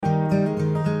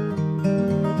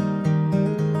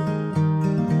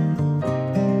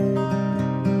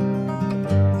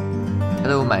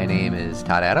My name is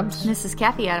Todd Adams. And this is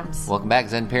Kathy Adams. Welcome back,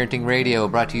 Zen Parenting Radio,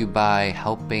 brought to you by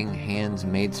Helping Hands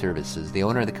Maid Services. The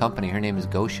owner of the company, her name is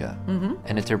Gosha,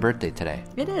 and it's her birthday today.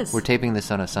 It is. We're taping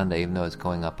this on a Sunday, even though it's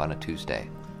going up on a Tuesday.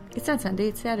 It's not Sunday,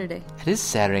 it's Saturday. It is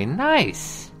Saturday.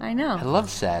 Nice. I know. I love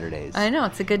Saturdays. I know,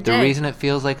 it's a good day. The reason it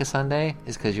feels like a Sunday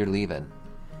is because you're leaving.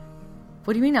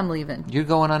 What do you mean I'm leaving? You're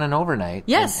going on an overnight.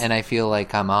 Yes. And I feel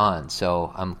like I'm on,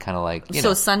 so I'm kind of like,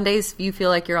 So Sundays you feel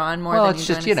like you're on more well, than it's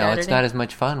you just, do on a Saturday? it's not as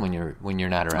much fun when you're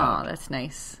not around. Oh, that's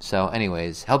nice. So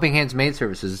anyways, Helping Hands Maid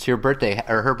Services, it's your birthday,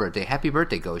 or her birthday. Happy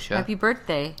birthday, Gosha. Happy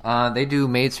birthday. They do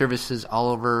maid services all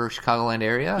over Chicagoland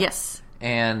area. Yes.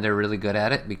 And they're really good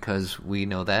at it because we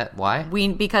know that. Why?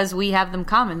 Because we have them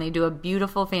come and they do a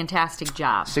beautiful, fantastic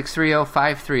job.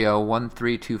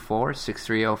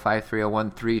 630-530-1324.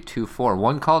 630-530-1324.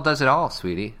 One call does it all,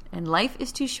 sweetie. And life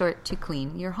is too short to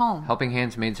clean your home.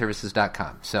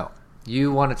 HelpingHandsMaidServices.com. So,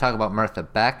 you want to talk about Martha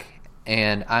Beck,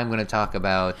 and I'm going to talk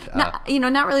about... not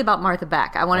really about Martha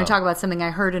Beck. I want to talk about something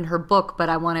I heard in her book, but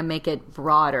I want to make it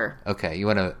broader. Okay, you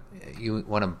want to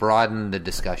broaden the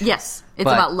discussion. Yes, it's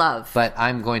about love. But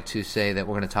I'm going to say that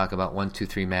we're going to talk about 1, 2,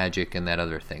 3 magic and that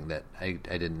other thing that I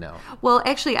didn't know. Well,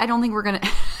 actually, I don't think we're going to...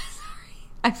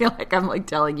 I feel like I'm like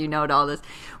telling you no to all this.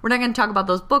 We're not going to talk about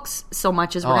those books so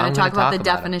much as we're going to talk about the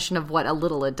definition of what a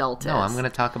little adult is. No, I'm going to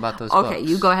talk about those books. Okay,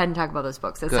 you go ahead and talk about those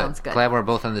books. That sounds good. Glad we're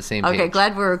both on the same page. Okay,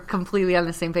 glad we're completely on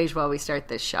the same page while we start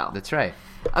this show. That's right.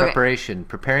 Okay. Preparation,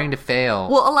 preparing to fail.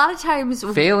 Well, a lot of times...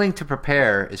 Failing to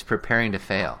prepare is preparing to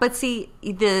fail. But see,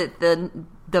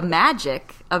 the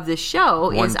magic of the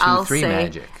show is I'll say,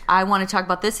 magic. I want to talk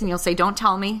about this, and you'll say, don't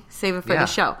tell me, save it for the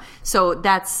show. So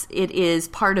it is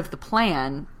part of the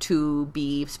plan to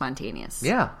be spontaneous.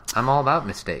 Yeah, I'm all about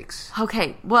mistakes.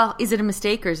 Okay, well, is it a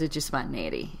mistake or is it just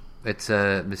spontaneity? It's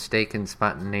a mistake in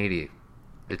spontaneity.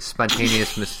 It's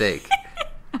spontaneous mistake.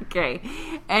 Okay.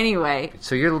 Anyway.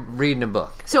 So you're reading a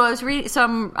book. So I was reading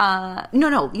some...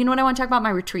 No. You know what? I want to talk about my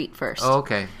retreat first. Oh,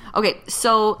 okay. Okay.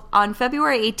 So on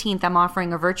February 18th, I'm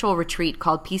offering a virtual retreat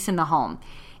called Peace in the Home.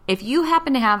 If you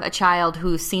happen to have a child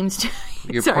who seems to...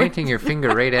 You're pointing your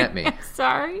finger right at me.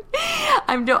 Sorry.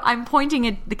 I'm pointing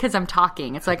it because I'm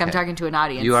talking. It's like I'm talking to an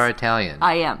audience. You are Italian.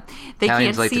 I am. They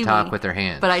Italians can't like see to talk me, with their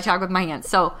hands. But I talk with my hands.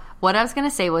 So what I was going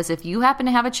to say was if you happen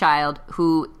to have a child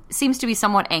who seems to be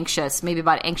somewhat anxious, maybe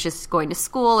about anxious going to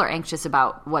school or anxious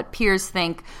about what peers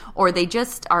think, or they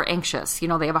just are anxious, they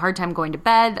have a hard time going to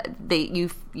bed,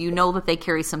 you know that they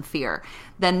carry some fear,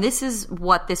 then this is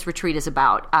what this retreat is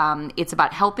about. It's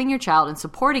about helping your child and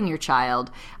supporting your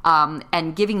child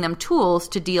and giving them tools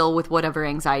to deal with whatever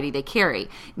anxiety they carry.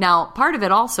 Now, part of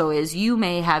it also is you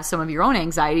may have some of your own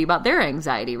anxiety about their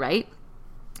anxiety, right?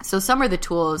 So some of the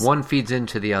tools... One feeds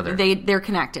into the other. They're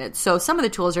connected. So some of the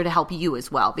tools are to help you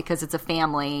as well because it's a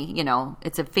family,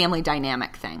 it's a family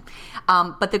dynamic thing.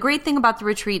 But the great thing about the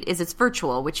retreat is it's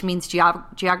virtual, which means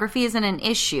geography isn't an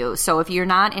issue. So if you're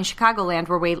not in Chicagoland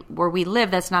where we live,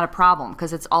 that's not a problem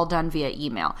because it's all done via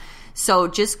email. So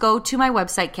just go to my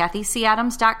website,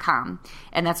 KathyCAdams.com,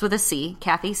 and that's with a C,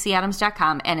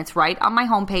 KathyCAdams.com, and it's right on my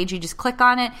homepage. You just click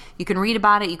on it. You can read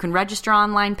about it. You can register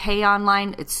online, pay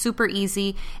online. It's super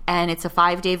easy, and it's a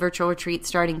 5-day virtual retreat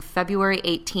starting February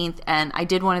 18th, and I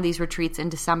did one of these retreats in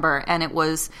December, and it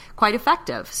was quite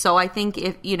effective. So I think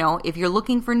if you're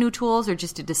looking for new tools or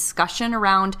just a discussion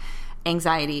around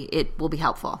anxiety, it will be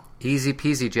helpful. Easy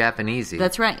peasy Japanesey.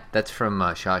 That's right. That's from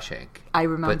Shawshank. I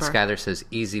remember. But Skyler says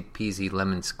easy peasy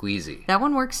lemon squeezy. That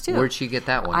one works too. Where'd she get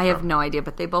that one from? I have no idea,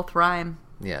 but they both rhyme.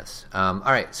 Yes. All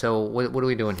right. So what are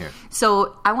we doing here?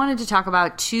 So I wanted to talk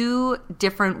about 2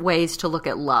 different ways to look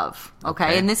at love.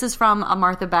 Okay? And this is from a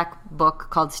Martha Beck book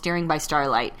called Steering by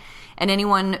Starlight. And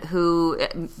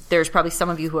there's probably some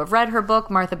of you who have read her book.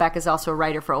 Martha Beck is also a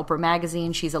writer for Oprah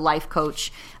Magazine. She's a life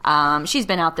coach. She's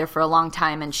been out there for a long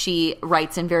time, and she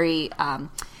writes in very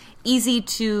easy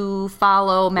to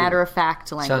follow,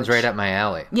 matter-of-fact language. Sounds right up my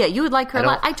alley. Yeah, you would like her a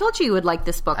lot. I told you would like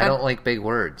this book. I don't like big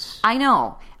words. I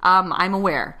know. I'm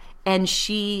aware. And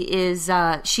she's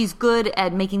good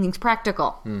at making things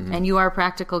practical. Mm-hmm. And you are a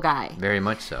practical guy. Very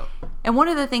much so. And one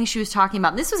of the things she was talking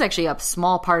about, and this was actually a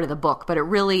small part of the book, but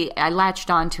I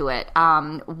latched onto it,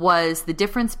 was the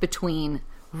difference between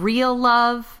real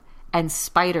love and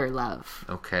spider love.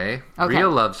 Okay. Real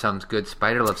love sounds good.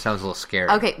 Spider love sounds a little scary.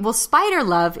 Okay. Well, spider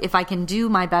love, if I can do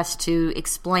my best to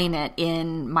explain it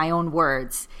in my own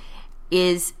words,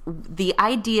 is the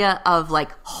idea of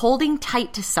like holding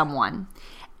tight to someone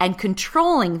and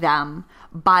controlling them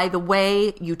by the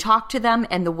way you talk to them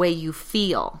and the way you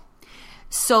feel.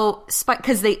 So,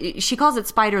 because she calls it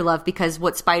spider love because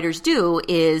what spiders do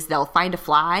is they'll find a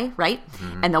fly, right?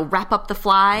 And they'll wrap up the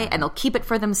fly and they'll keep it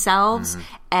for themselves.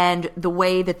 And the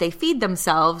way that they feed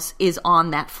themselves is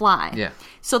on that fly. Yeah.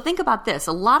 So think about this.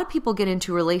 A lot of people get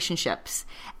into relationships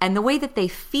and the way that they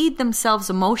feed themselves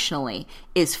emotionally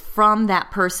is from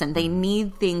that person. They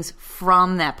need things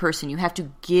from that person. You have to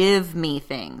give me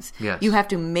things. Yes. You have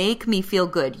to make me feel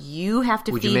good. You have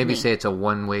to feed me. Would you maybe say it's a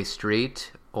one-way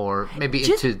street? Or maybe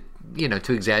to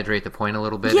exaggerate the point a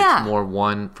little bit, it's more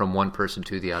from one person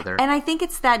to the other. And I think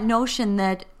it's that notion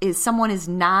that someone is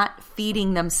not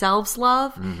feeding themselves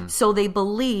love, so they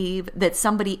believe that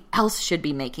somebody else should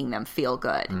be making them feel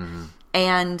good.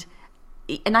 And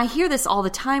I hear this all the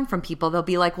time from people. They'll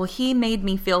be like, well, he made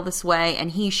me feel this way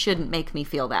and he shouldn't make me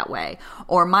feel that way.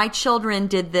 Or my children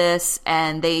did this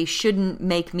and they shouldn't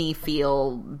make me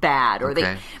feel bad. Or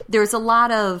there's a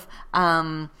lot of...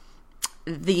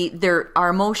 our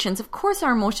emotions, of course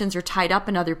our emotions are tied up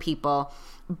in other people,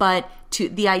 but to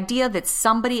the idea that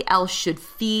somebody else should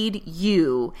feed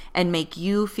you and make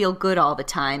you feel good all the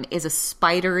time is a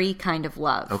spidery kind of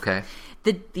love. Okay.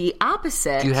 The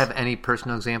opposite... Do you have any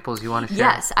personal examples you want to share?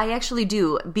 Yes, I actually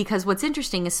do, because what's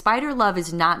interesting is spider love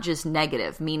is not just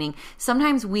negative, meaning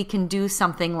sometimes we can do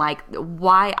something like,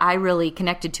 why I really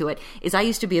connected to it is I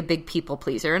used to be a big people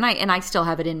pleaser, and I still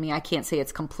have it in me. I can't say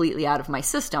it's completely out of my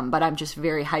system, but I'm just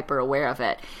very hyper aware of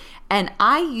it. And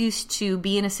I used to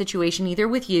be in a situation either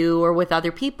with you or with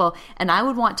other people, and I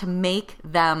would want to make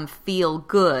them feel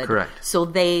good. Correct. So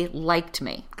they liked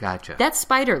me. Gotcha. That's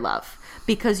spider love.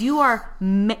 Because you are,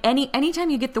 anytime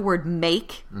you get the word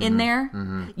make in there,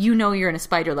 you know you're in a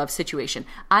spider love situation.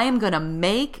 I am going to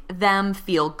make them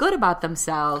feel good about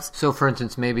themselves. So, for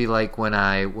instance, maybe like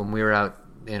when we were out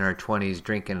in our 20s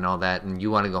drinking and all that, and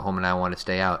you want to go home and I want to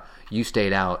stay out, you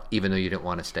stayed out even though you didn't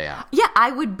want to stay out. Yeah,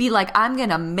 I would be like, I'm going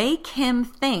to make him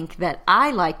think that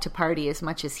I like to party as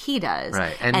much as he does.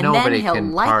 Right, and nobody then he'll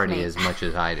can like party me. as much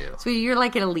as I do. So you're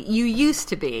like in a league. You used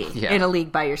to be in a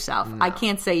league by yourself. No. I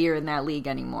can't say you're in that league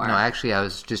anymore. No, actually, I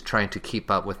was just trying to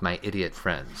keep up with my idiot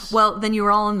friends. Well, then you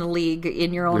were all in the league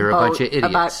in your own boat, a bunch of idiots.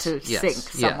 About to sink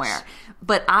somewhere. Yes.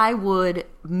 But I would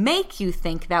make you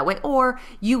think that way, or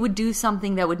you would do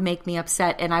something that would make me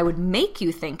upset, and I would make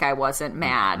you think I wasn't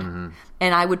mad,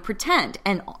 and I would pretend.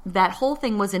 And that whole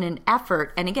thing was in an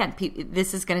effort, and again,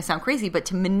 this is going to sound crazy, but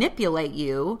to manipulate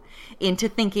you into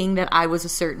thinking that I was a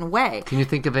certain way. Can you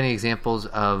think of any examples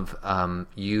of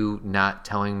you not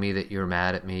telling me that you're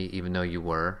mad at me, even though you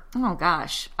were? Oh,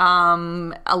 gosh.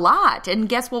 A lot. And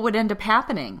guess what would end up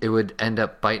happening? It would end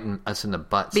up biting us in the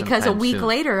butt because a week soon.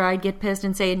 Later, I'd get pissed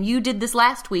and say, and you did this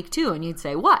last week too. And you'd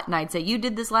say, what? And I'd say, you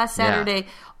did this last Saturday.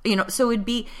 Yeah. So it'd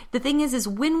be, the thing is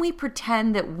when we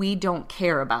pretend that we don't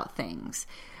care about things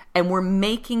and we're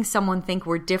making someone think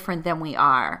we're different than we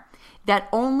are, that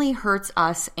only hurts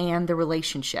us and the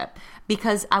relationship.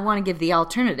 Because I want to give the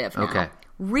alternative now. Okay.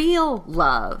 Real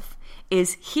love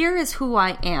is, here is who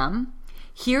I am.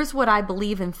 Here's what I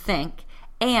believe and think.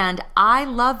 And I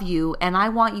love you and I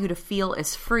want you to feel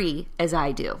as free as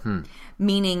I do.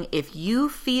 Meaning if you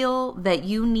feel that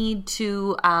you need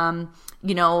to,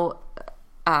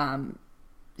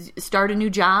 start a new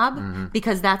job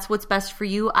because that's what's best for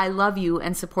you, I love you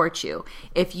and support you.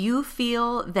 If you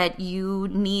feel that you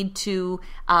need to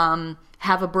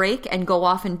have a break and go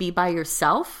off and be by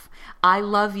yourself, I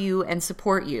love you and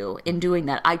support you in doing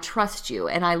that. I trust you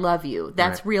and I love you.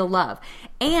 That's real love.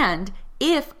 And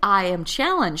if I am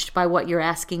challenged by what you're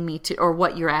asking me to, or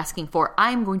what you're asking for,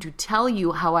 I'm going to tell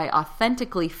you how I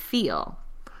authentically feel.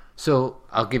 So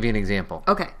I'll give you an example.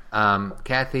 Okay.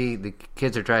 Kathy, the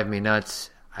kids are driving me nuts.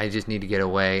 I just need to get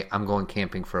away. I'm going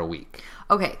camping for a week.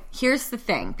 Okay. Here's the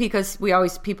thing, because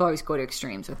people always go to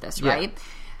extremes with this, right? Yeah.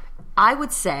 I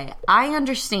would say, I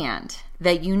understand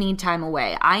that you need time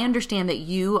away. I understand that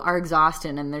you are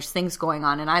exhausted and there's things going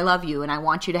on, and I love you and I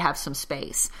want you to have some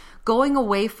space. Going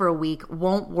away for a week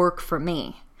won't work for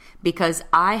me because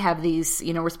I have these,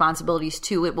 responsibilities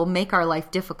too. It will make our life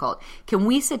difficult. Can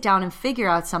we sit down and figure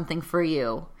out something for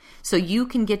you so you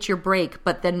can get your break,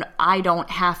 but then I don't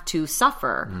have to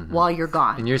suffer while you're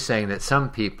gone? And you're saying that some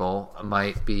people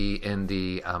might be in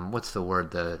the, what's the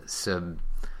word, the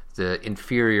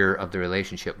inferior of the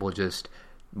relationship will just,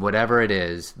 whatever it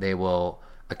is, they will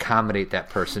accommodate that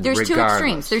person regardless. There's two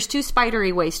extremes. There's two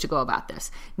spidery ways to go about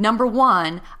this. Number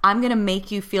one, I'm going to make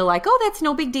you feel like, oh, that's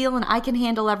no big deal and I can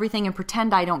handle everything and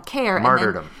pretend I don't care.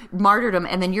 Martyrdom.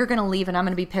 And then you're going to leave and I'm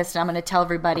going to be pissed and I'm going to tell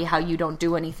everybody how you don't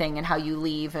do anything and how you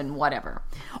leave and whatever.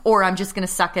 Or I'm just going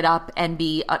to suck it up and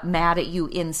be mad at you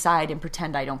inside and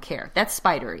pretend I don't care. That's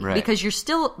spidery. Right. Because you're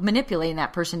still manipulating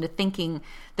that person to thinking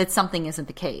that something isn't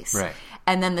the case. Right.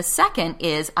 And then the second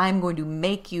is, I'm going to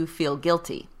make you feel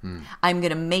guilty. I'm going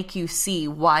to make you see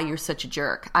why you're such a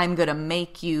jerk. I'm going to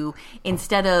make you,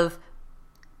 instead of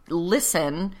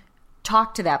listen,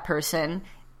 talk to that person,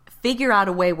 figure out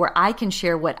a way where I can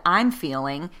share what I'm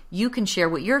feeling, you can share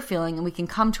what you're feeling, and we can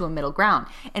come to a middle ground.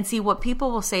 And see, what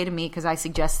people will say to me, because I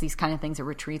suggest these kind of things at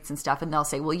retreats and stuff, and they'll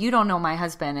say, well, you don't know my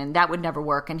husband, and that would never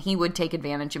work, and he would take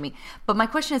advantage of me. But my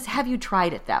question is, have you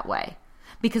tried it that way?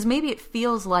 Because maybe it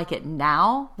feels like it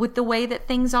now with the way that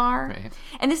things are. Right.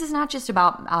 And this is not just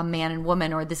about man and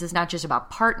woman, or this is not just about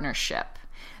partnership.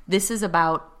 This is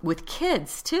about with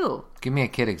kids too. Give me a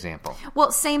kid example.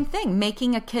 Well, same thing,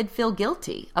 making a kid feel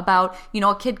guilty about,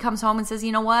 a kid comes home and says,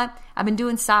 you know what? I've been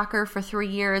doing soccer for 3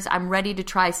 years. I'm ready to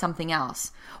try something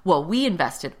else. Well, we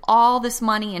invested all this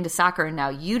money into soccer and now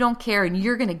you don't care and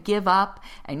you're going to give up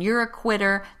and you're a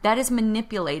quitter. That is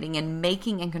manipulating and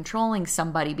making and controlling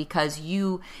somebody because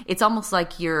it's almost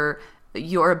like your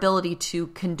ability to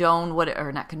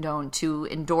to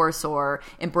endorse or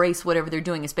embrace whatever they're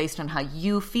doing is based on how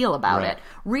you feel about Right. it.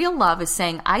 Real love is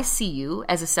saying, I see you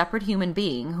as a separate human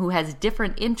being who has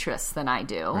different interests than I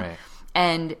do. Right.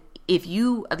 And if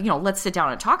let's sit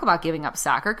down and talk about giving up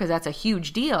soccer because that's a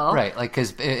huge deal. Right, like,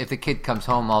 because if the kid comes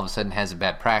home all of a sudden has a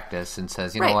bad practice and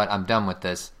says, you know Right. what, I'm done with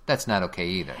this, that's not okay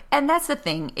either. And that's the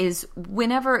thing is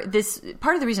whenever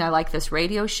part of the reason I like this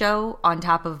radio show on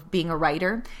top of being a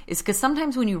writer is because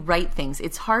sometimes when you write things,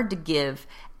 it's hard to give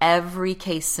every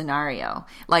case scenario.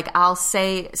 Like I'll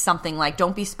say something like,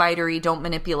 don't be spidery, don't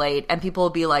manipulate. And people will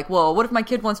be like, well, what if my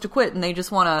kid wants to quit and they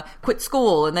just want to quit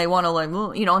school and they want to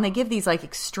and they give these like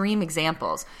extreme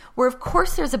examples where of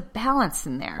course there's a balance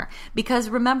in there. Because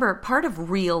remember, part of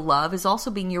real love is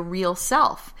also being your real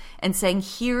self and saying,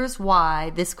 here's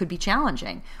why this could be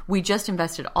challenging. We just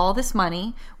invested all this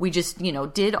money. We just,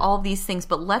 did all these things,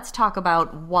 but let's talk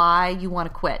about why you want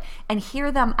to quit and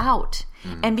hear them out.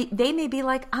 And they may be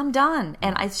like, I'm done.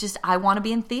 And I want to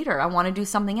be in theater. I want to do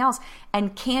something else.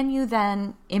 And can you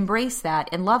then embrace that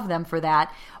and love them for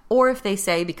that? Or if they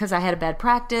say, because I had a bad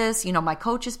practice, my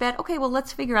coach is bad. Okay, well,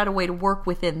 let's figure out a way to work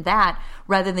within that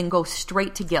rather than go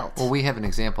straight to guilt. Well, we have an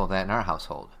example of that in our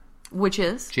household. Which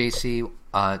is? JC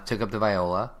took up the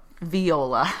viola.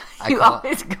 Viola. I call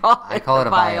it a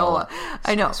viola.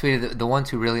 I know. Sweetie, the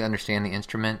ones who really understand the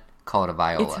instrument call it a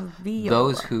viola. It's a viola.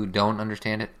 Those who don't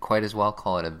understand it quite as well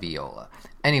call it a viola.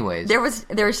 Anyways. There was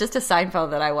just a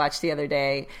Seinfeld that I watched the other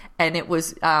day, and it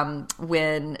was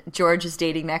when George is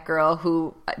dating that girl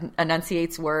who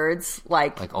enunciates words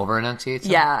like over enunciates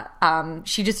them? Yeah.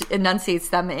 She just enunciates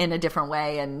them in a different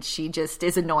way, and she just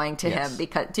is annoying to him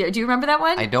because. Do you remember that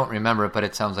one? I don't remember it, but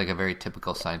it sounds like a very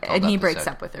typical Seinfeld And he episode. breaks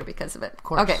up with her because of it. Of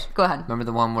course. Okay, go ahead. Remember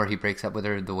the one where he breaks up with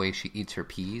her the way she eats her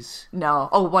peas? No.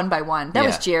 Oh, one by one. That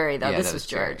was Yeah. Jerry, though. Yeah, This that was was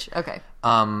Jerry. George. Okay.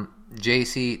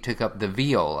 JC took up the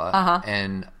viola,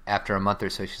 and after a month or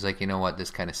so, she's like, you know what,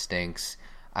 this kind of stinks.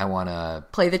 I want to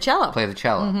Play the cello.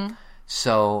 Mm-hmm.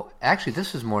 So actually,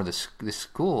 this was more the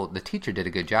school. The teacher did a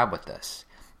good job with this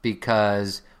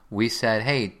because we said,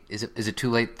 hey, is it too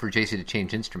late for JC to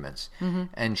change instruments? Mm-hmm.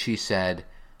 And she said,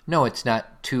 no, it's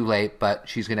not too late, but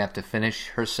she's going to have to finish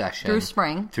her session.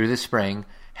 Through the spring.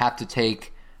 Have to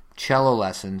take cello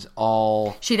lessons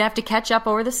She'd have to catch up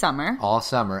over the summer. all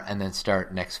summer and then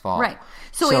start next fall. Right.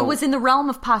 So it was in the realm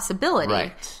of possibility,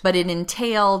 Right. but it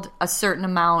entailed a certain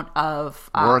amount of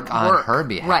work on her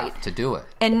behalf right. to do it.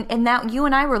 And that you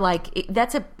and I were like,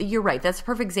 you're right. That's a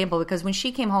perfect example because when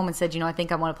she came home and said, I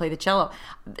think I want to play the cello,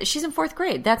 she's in 4th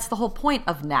grade. That's the whole point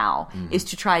of now is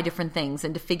to try different things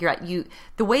and to figure out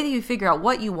the way that you figure out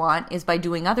what you want is by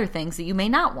doing other things that you may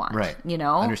not want. Right.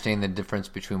 Understanding the difference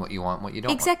between what you want and what you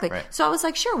don't Exactly. want. Right. So I was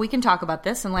like, sure, we can talk about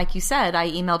this. And like you said, I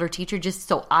emailed her teacher just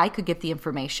so I could get the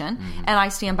information. And I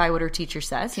stand by what her teacher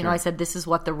says. I said, this is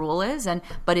what the rule is.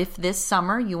 But if this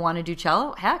summer you want to do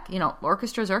cello, heck,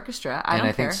 orchestra's orchestra. I don't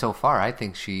care. Think so far, I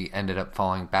think she ended up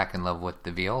falling back in love with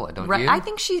the viola, don't right. you? I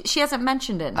think she hasn't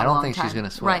mentioned it in a long time. I don't think she's going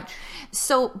to switch. Right.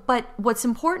 So, but what's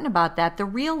important about that, the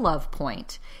real love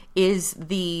point is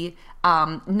the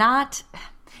not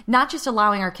just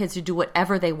allowing our kids to do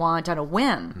whatever they want on a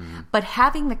whim, but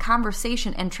having the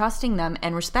conversation and trusting them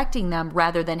and respecting them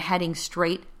rather than heading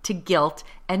straight to guilt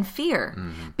and fear.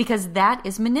 Because that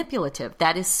is manipulative.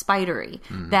 That is spidery.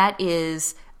 That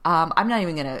is... I'm not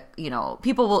even going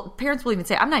to, parents will even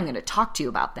say, I'm not even going to talk to you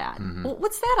about that. Well,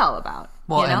 what's that all about?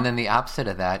 Well, and then the opposite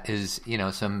of that is,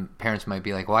 some parents might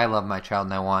be like, well, I love my child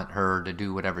and I want her to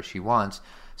do whatever she wants.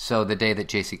 So the day that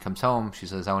JC comes home, she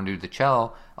says, I want to do the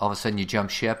cello. All of a sudden you jump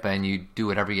ship and you do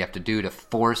whatever you have to do to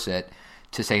force it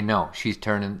to say no. She's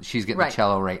getting Right. the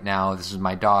cello right now. This is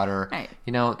my daughter. Right.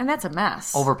 And that's a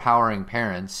mess. Overpowering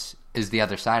parents is the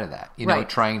other side of that. Right.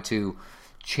 Trying to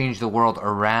change the world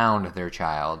around their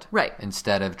child, right?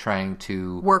 Instead of trying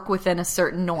to work within a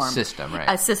certain norm system, right?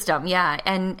 A system, yeah.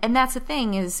 And that's the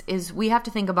thing is we have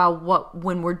to think about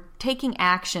when we're taking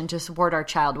action to support our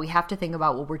child, we have to think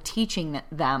about what we're teaching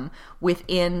them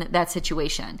within that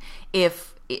situation.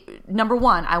 If number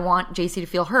one, I want JC to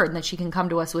feel heard and that she can come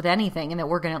to us with anything and that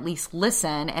we're going to at least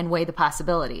listen and weigh the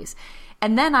possibilities.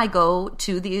 And then I go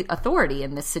to the authority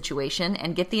in this situation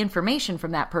and get the information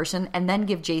from that person and then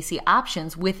give JC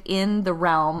options within the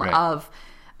realm of,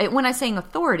 when I'm saying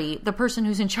authority, the person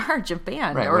who's in charge of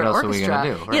band or what else orchestra. Are we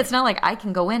gonna do? Yeah, it's not like I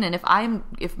can go in and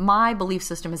if my belief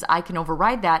system is I can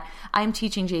override that, I'm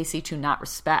teaching JC to not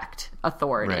respect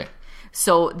authority. Right.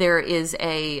 So there is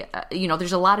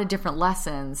there's a lot of different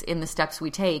lessons in the steps we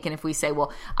take. And if we say,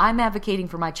 well, I'm advocating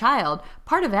for my child,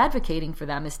 part of advocating for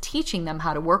them is teaching them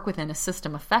how to work within a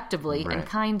system effectively and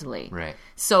kindly. Right.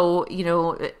 So,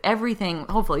 everything,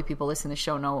 hopefully people listening to the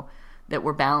show know that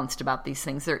we're balanced about these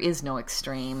things. There is no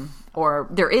extreme, or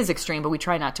there is extreme, but we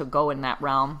try not to go in that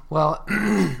realm. Well,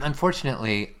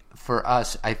 unfortunately for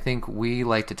us, I think we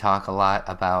like to talk a lot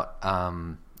about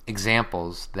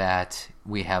examples that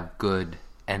we have good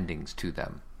endings to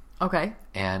them. Okay.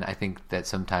 And I think that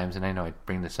sometimes, and I know I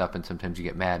bring this up and sometimes you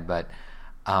get mad, but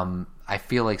I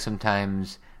feel like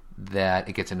sometimes that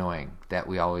it gets annoying that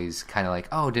we always kind of like,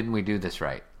 oh, didn't we do this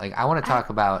right? Like, I want to talk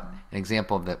about an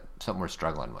example of something we're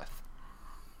struggling with.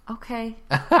 Okay.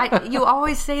 You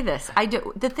always say this. I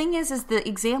do. The thing is the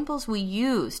examples we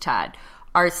use, Todd,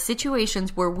 are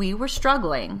situations where we were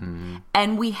struggling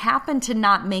and we happened to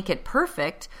not make it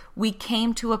perfect. We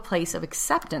came to a place of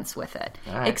acceptance with it.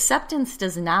 Right. Acceptance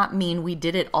does not mean we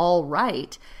did it all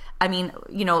right. I mean,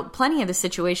 plenty of the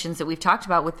situations that we've talked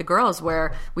about with the girls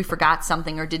where we forgot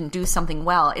something or didn't do something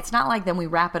well, it's not like then we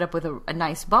wrap it up with a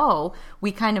nice bow.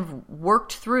 We kind of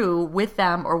worked through with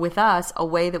them or with us a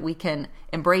way that we can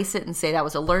embrace it and say that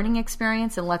was a learning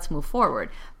experience and let's move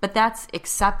forward. But that's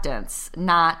acceptance,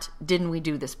 not didn't we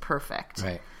do this perfect?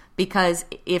 Right. Because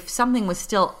if something was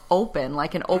still open,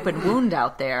 like an open wound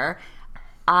out there,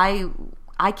 I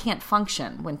can't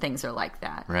function when things are like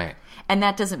that. Right. And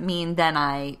that doesn't mean then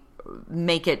I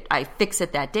fix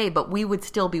it that day, but we would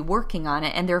still be working on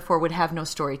it and therefore would have no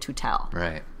story to tell.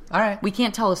 Right. All right. We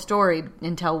can't tell a story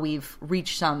until we've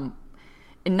reached some,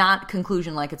 not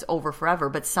conclusion like it's over forever,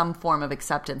 but some form of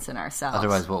acceptance in ourselves.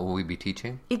 Otherwise, what will we be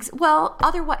teaching?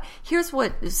 Otherwise, here's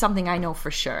something I know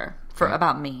for sure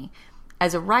about me.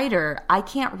 As a writer, I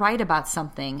can't write about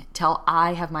something till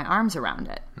I have my arms around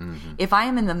it. Mm-hmm. If I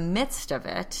am in the midst of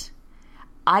it,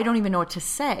 I don't even know what to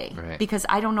say because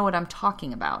I don't know what I'm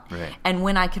talking about. Right. And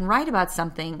when I can write about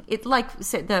something, it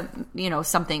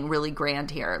something really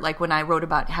grand here. Like when I wrote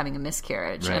about having a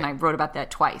miscarriage and I wrote about that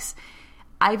twice.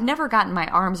 I've never gotten my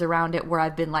arms around it where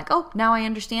I've been like, oh, now I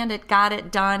understand it, got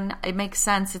it, done, it makes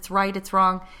sense, it's right, it's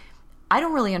wrong. I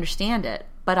don't really understand it,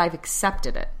 but I've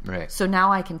accepted it. Right. So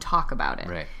now I can talk about it.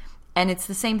 Right. And it's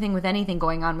the same thing with anything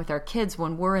going on with our kids.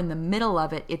 When we're in the middle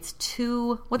of it, it's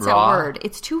too, what's raw. that word?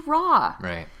 It's too raw.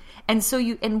 Right. And so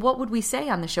and what would we say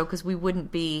on the show? Because we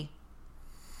wouldn't be.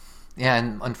 Yeah,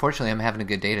 and unfortunately, I'm having a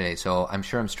good day today, so I'm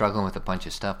sure I'm struggling with a bunch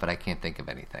of stuff, but I can't think of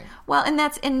anything. Well,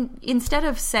 and instead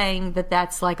of saying that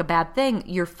that's like a bad thing,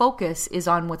 your focus is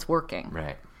on what's working.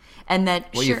 Right. And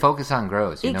that what you focus on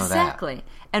grows. You know that. Exactly.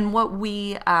 And what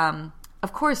we.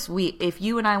 Of course, if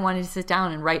you and I wanted to sit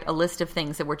down and write a list of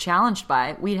things that we're challenged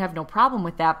by, we'd have no problem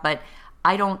with that, but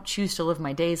I don't choose to live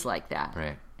my days like that.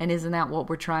 Right. And isn't that what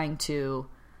we're trying to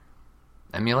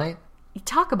emulate?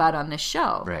 Talk about on this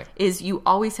show. Right. Is you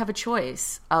always have a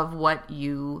choice of what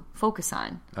you focus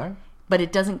on. All right. But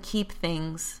it doesn't keep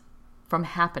things from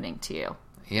happening to you.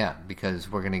 Yeah,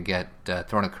 because we're going to get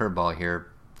thrown a curveball here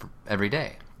every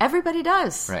day. Everybody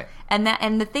does. Right.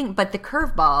 But the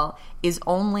curveball is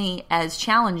only as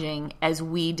challenging as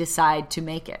we decide to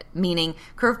make it. Meaning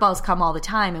curveballs come all the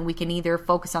time and we can either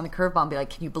focus on the curveball and be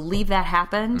like, can you believe that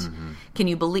happened? Mm-hmm. Can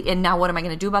you believe, and now what am I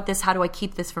going to do about this? How do I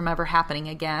keep this from ever happening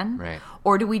again? Right.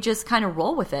 Or do we just kind of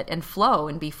roll with it and flow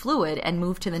and be fluid and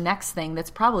move to the next thing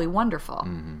that's probably wonderful?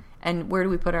 Mm-hmm. And where do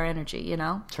we put our energy,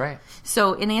 That's right.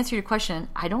 So in answer to your question,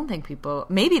 I don't think people,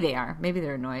 maybe they are, maybe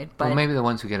they're annoyed. But maybe the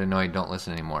ones who get annoyed don't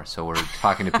listen anymore. So we're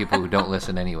talking to people who don't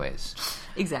listen anyways.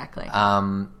 Exactly.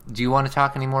 Do you want to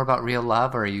talk any more about real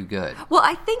love, or are you good? Well,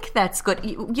 I think that's good.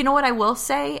 You know what I will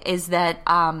say is that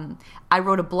I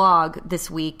wrote a blog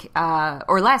this week,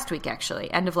 or last week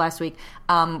actually, end of last week,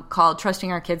 called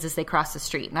Trusting Our Kids as They Cross the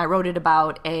Street. And I wrote it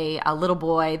about a little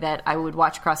boy that I would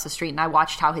watch cross the street, and I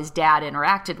watched how his dad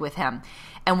interacted with him.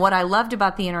 And what I loved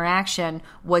about the interaction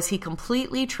was he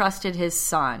completely trusted his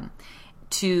son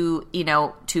to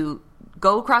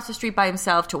go across the street by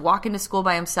himself, to walk into school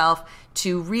by himself,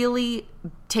 to really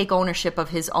take ownership of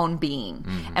his own being.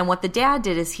 Mm-hmm. And what the dad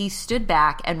did is he stood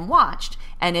back and watched.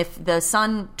 And if the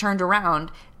son turned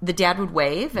around, the dad would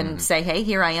wave and say, hey,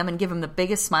 here I am, and give him the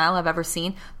biggest smile I've ever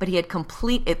seen. But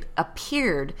it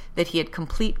appeared that he had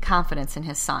complete confidence in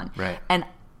his son. Right. And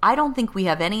I don't think we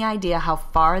have any idea how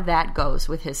far that goes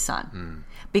with his son.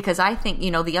 Because I think,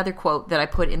 the other quote that I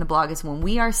put in the blog is, when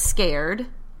we are scared,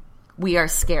 we are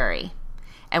scary.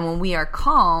 And when we are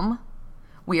calm,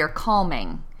 we are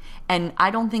calming. And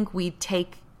I don't think we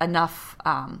take enough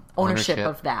ownership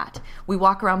of that. We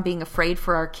walk around being afraid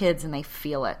for our kids, and they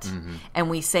feel it. Mm-hmm. And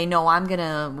we say, no, I'm going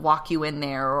to walk you in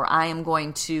there, or I am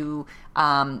going to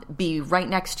be right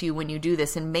next to you when you do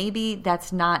this. And maybe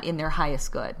that's not in their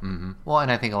highest good. Mm-hmm. Well,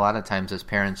 and I think a lot of times as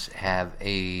parents have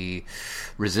a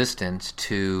resistance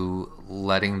to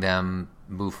letting them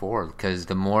move forward, because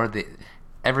the more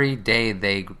every day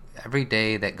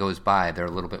that goes by, they're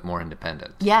a little bit more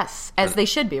independent. Yes, as they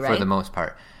should be, right? For the most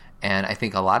part. And I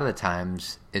think a lot of the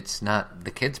times it's not the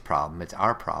kids' problem, it's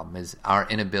our problem, is our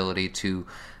inability to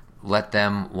let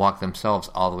them walk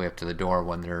themselves all the way up to the door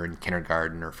when they're in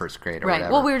kindergarten or first grade or right.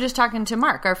 whatever. Well, we were just talking to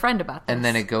Mark, our friend, about this. And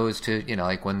then it goes to,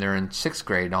 like when they're in sixth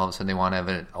grade, and all of a sudden they want to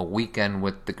have a weekend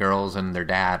with the girls and their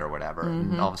dad or whatever.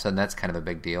 Mm-hmm. And all of a sudden that's kind of a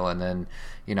big deal. And then,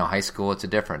 high school, it's a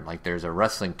different. Like there's a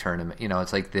wrestling tournament.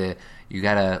 It's like you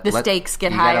gotta the stakes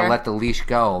get higher. You gotta let the leash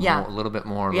go a little bit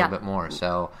more, a little bit more.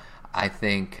 So I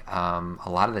think a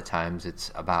lot of the times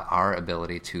it's about our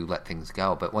ability to let things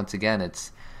go. But once again,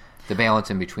 it's the balance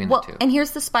in between the two. And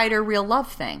here's the spider real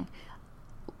love thing.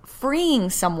 Freeing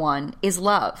someone is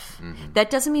love. Mm-hmm. That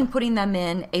doesn't mean putting them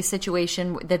in a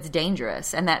situation that's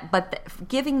dangerous, but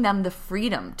giving them the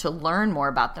freedom to learn more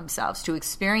about themselves, to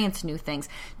experience new things,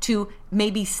 to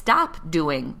maybe stop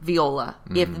doing viola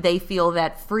if they feel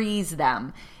that frees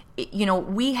them.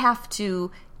 We have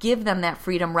to give them that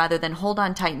freedom rather than hold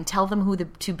on tight and tell them who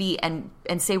to be and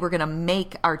say we're going to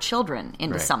make our children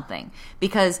into something,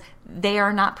 because they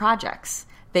are not projects.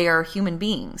 They are human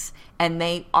beings, and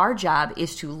our job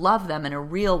is to love them in a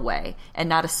real way and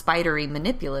not a spidery,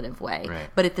 manipulative way. Right.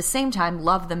 But at the same time,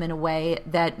 love them in a way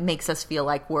that makes us feel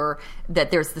like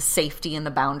that there's the safety and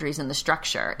the boundaries and the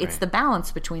structure. It's the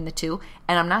balance between the two,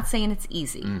 and I'm not saying it's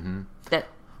easy. Mm-hmm.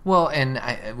 Well, and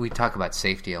we talk about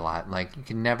safety a lot. Like, you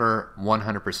can never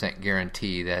 100%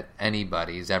 guarantee that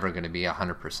anybody is ever going to be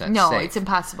 100% safe. No, it's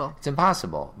impossible. It's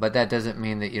impossible. But that doesn't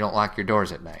mean that you don't lock your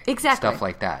doors at night. Exactly. Stuff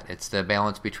like that. It's the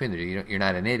balance between the two. You're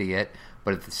not an idiot,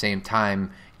 but at the same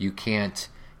time, you can't,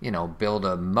 build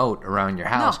a moat around your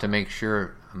house to make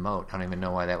sure... A moat. I don't even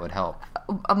know why that would help.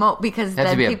 A moat, because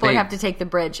then people would have to take the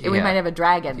bridge. We might have a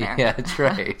dragon there. Yeah, that's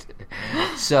right.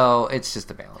 So it's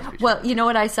just a balance. Well, you know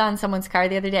what I saw in someone's car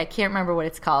the other day? I can't remember what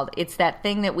it's called. It's that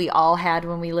thing that we all had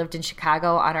when we lived in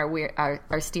Chicago on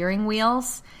our steering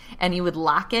wheels, and you would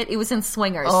lock it. It was in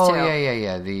Swingers, too. Oh,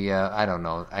 yeah. The, I don't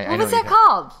know. What was that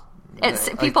called? It's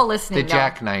people listening. The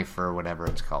jackknife or whatever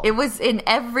it's called. It was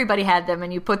everybody had them,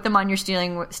 and you put them on your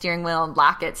steering wheel and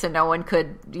lock it so no one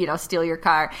could, steal your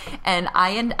car. And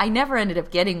I never ended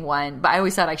up getting one, but I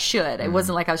always thought I should. It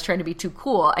wasn't like I was trying to be too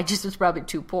cool. I just was probably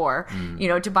too poor,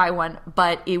 to buy one.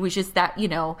 But it was just that,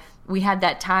 we had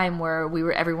that time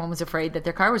where everyone was afraid that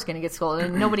their car was going to get stolen,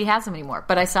 and nobody has them anymore.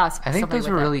 But I think those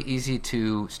were really easy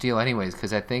to steal anyways,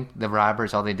 because I think the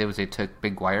robbers, all they did was they took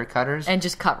big wire cutters and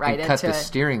just cut into the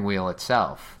steering wheel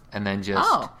itself, and then they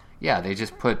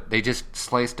just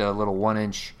sliced a little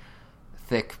 1-inch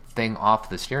thick thing off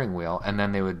the steering wheel, and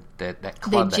then they would that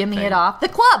club. They jimmy it off. The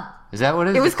club. Is that what it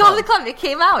is? It was called the club. It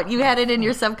came out. You had it in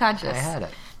your subconscious. I had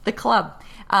it. The club.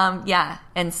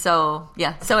 And so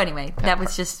anyway, that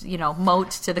was just,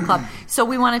 moat to the club. So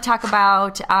we want to talk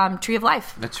about Tree of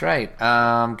Life. That's right.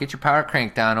 Get your power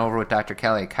cranked on over with Dr.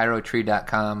 Kelly,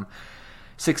 ChiroTree.com,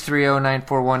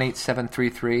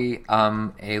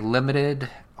 630-941-8733. A limited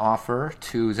offer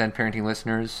to Zen Parenting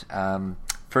listeners.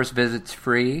 First visit's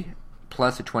free,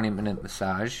 plus a 20-minute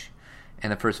massage.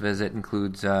 And the first visit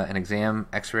includes an exam,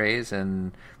 x-rays,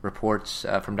 and reports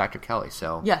from Dr. Kelly.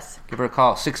 So yes, give her a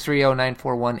call,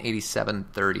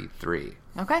 630-941-8733.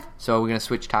 Okay. So are we going to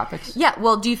switch topics? Yeah.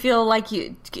 Well, do you feel like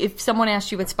if someone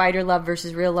asked you what spider love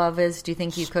versus real love is, do you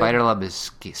think you could? Spider love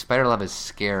is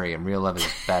scary, and real love is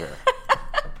better.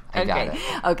 I got it.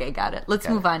 Okay, got it. Let's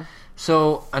move on.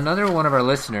 So another one of our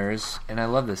listeners, and I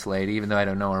love this lady, even though I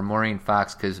don't know her, Maureen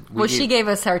Fox, because she gave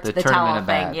us the towel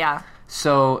thing. Yeah.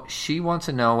 So she wants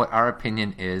to know what our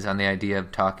opinion is on the idea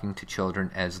of talking to children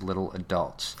as little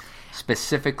adults.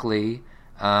 Specifically,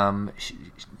 like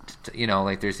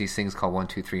there's these things called 1,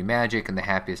 2, 3 Magic and the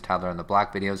Happiest Toddler on the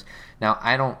Block videos. Now,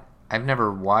 I've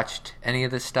never watched any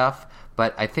of this stuff,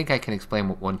 but I think I can explain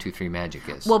what 1, 2, 3 Magic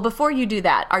is. Well, before you do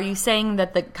that, are you saying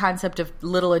that the concept of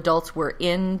little adults were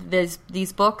in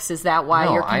these books? Is that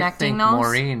why you're connecting those? I think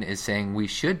Maureen is saying we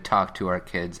should talk to our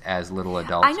kids as little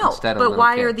adults instead of little kids. I know, but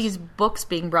why are these books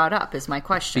being brought up is my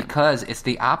question. Because it's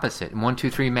the opposite. In 1,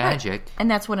 2, 3 Magic... Right. And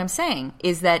that's what I'm saying,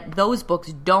 is that those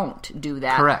books don't do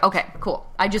that. Correct. Okay, cool.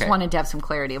 I just wanted to have some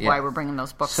clarity of why we're bringing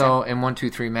those books So in 1, 2,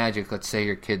 3 Magic, let's say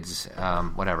your kid's,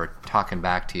 talking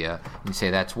back to you, and you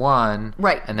say, that's 1.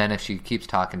 Right. And then if she keeps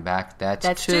talking back, that's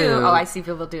 2. 2. Oh, I see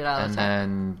people do it all the time.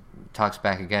 And then talks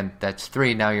back again, that's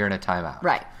 3. Now you're in a timeout.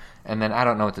 Right. And then I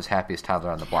don't know what this Happiest Toddler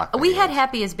on the Block We had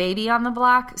Happiest Baby on the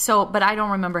block, but I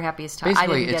don't remember Happiest Toddler.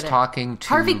 Basically, it's talking to...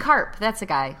 Harvey Karp, that's a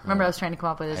guy. Remember I was trying to come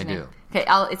up with his name? I do. Okay,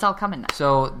 it's all coming now.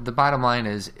 So the bottom line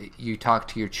is you talk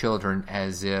to your children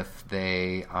as if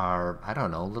they are,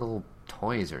 little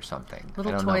toys or something.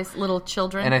 Little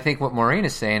children. And I think what Maureen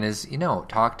is saying is,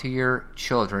 talk to your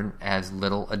children as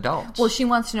little adults. Well, she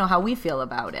wants to know how we feel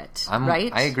about it,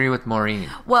 right? I agree with Maureen.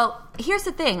 Well, here's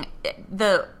the thing.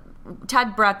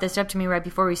 Todd brought this up to me right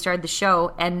before we started the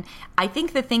show, and I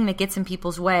think the thing that gets in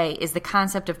people's way is the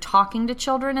concept of talking to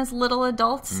children as little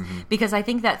adults, because I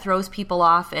think that throws people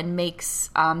off and makes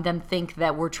them think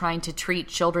that we're trying to treat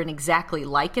children exactly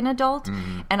like an adult,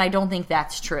 and I don't think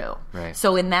that's true. Right.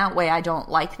 So in that way, I don't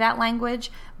like that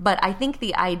language, but I think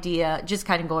the idea, just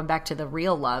kind of going back to the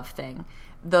real love thing,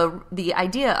 the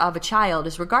idea of a child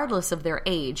is regardless of their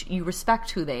age, you respect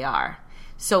who they are.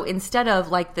 So instead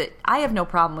of I have no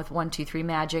problem with 1, 2, 3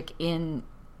 Magic on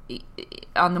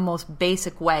the most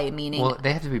basic way, meaning... Well,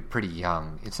 they have to be pretty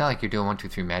young. It's not like you're doing 1, 2,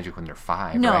 3 Magic when they're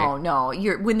 5, no, right? No,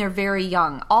 when they're very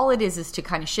young. All it is to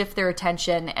kind of shift their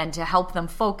attention and to help them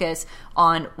focus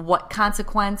on what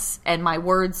consequence and my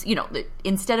words,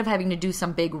 instead of having to do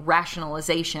some big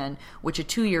rationalization, which a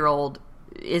 2-year-old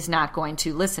is not going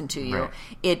to listen to you. Right.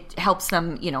 It helps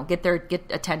them, get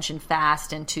attention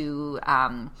fast and to...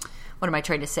 what am I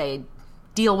trying to say?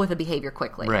 Deal with a behavior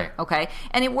quickly. Right. Okay?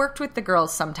 And it worked with the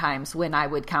girls sometimes when I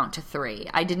would count to 3.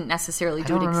 I didn't necessarily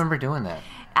do it. I don't remember doing that.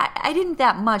 I didn't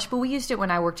that much, but we used it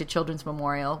when I worked at Children's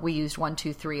Memorial. We used 1,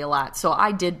 2, 3 a lot. So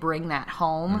I did bring that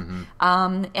home.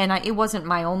 It wasn't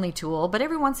my only tool, but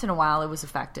every once in a while it was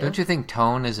effective. Don't you think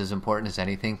tone is as important as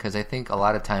anything? Because I think a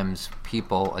lot of times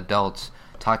adults,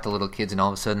 talk to little kids and all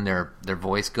of a sudden their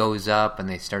voice goes up and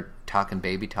they start talking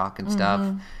baby talk and stuff.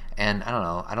 And I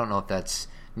don't know if that's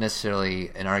necessarily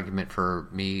an argument for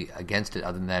me against it,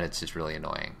 other than that it's just really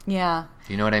annoying. Yeah.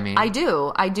 Do you know what I mean? I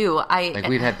do.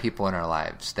 We've had people in our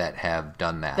lives that have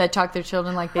done that. That talk their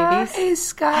children like babies? Hey,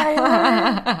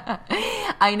 Skylar!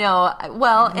 I know.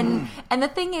 Well, and the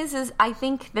thing is I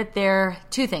think that there are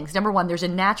 2 things. Number one, there's a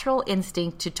natural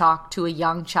instinct to talk to a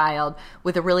young child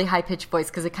with a really high-pitched voice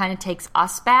because it kind of takes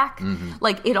us back.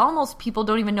 It almost, people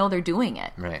don't even know they're doing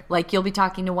it. Right. You'll be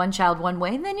talking to one child one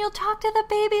way, and then you'll talk to the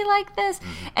baby like this.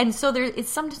 And so it's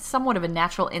somewhat of a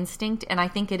natural instinct, and I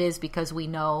think it is because we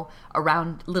know around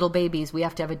little babies we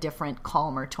have to have a different,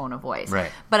 calmer tone of voice.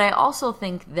 Right. But I also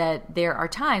think that there are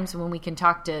times when we can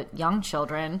talk to young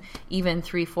children, even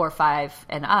 3, 4, 5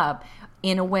 and up,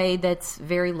 in a way that's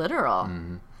very literal.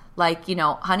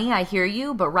 Honey, I hear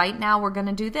you, but right now we're going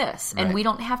to do this. And we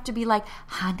don't have to be like,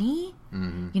 honey,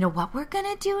 what we're going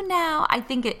to do now. I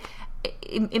think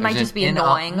it might just be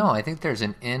annoying. No, I think there's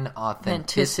an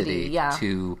inauthenticity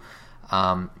to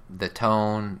the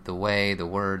tone, the way, the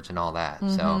words, and all that.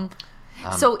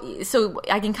 So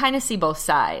I can kind of see both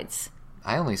sides.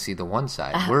 I only see the one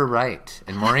side. We're right,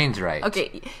 and Maureen's right.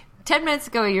 Okay, 10 minutes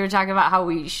ago you were talking about how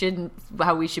we should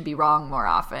be wrong more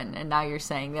often, and now you're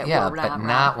saying that we're not wrong. Yeah, but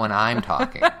not when I'm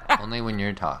talking. Only when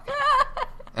you're talking.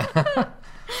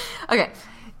 Okay.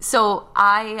 So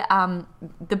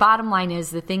the bottom line is,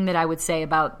 the thing that I would say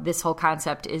about this whole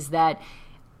concept is that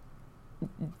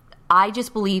I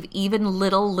just believe even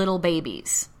little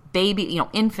babies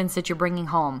infants that you're bringing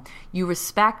home, you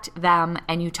respect them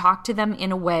and you talk to them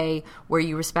in a way where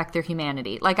you respect their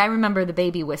humanity. Like I remember the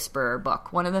Baby Whisperer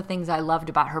book. One of the things I loved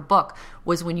about her book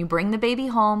was when you bring the baby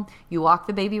home, you walk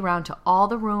the baby around to all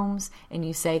the rooms and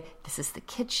you say, this is the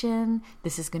kitchen,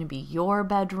 this is going to be your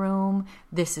bedroom,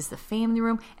 this is the family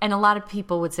room. And a lot of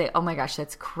people would say, oh my gosh,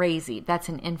 that's crazy. That's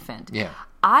an infant. Yeah.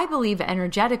 I believe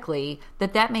energetically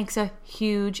that makes a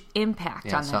huge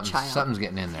impact on that child. Something's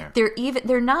getting in there.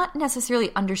 They're not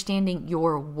necessarily understanding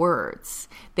your words.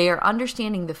 They are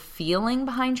understanding the feeling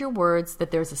behind your words,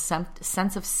 that there's a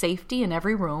sense of safety in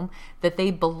every room, that they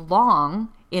belong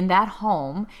in that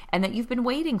home, and that you've been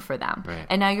waiting for them. Right.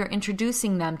 And now you're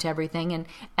introducing them to everything.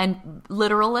 And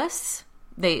literalists,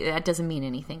 that doesn't mean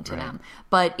anything to them.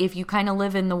 But if you kind of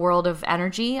live in the world of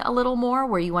energy a little more,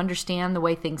 where you understand the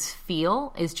way things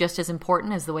feel is just as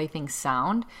important as the way things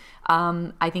sound,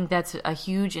 I think that's a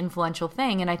huge influential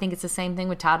thing. And I think it's the same thing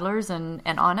with toddlers and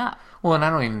on up. Well, and I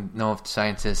don't even know if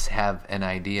scientists have an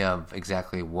idea of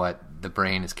exactly what the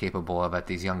brain is capable of at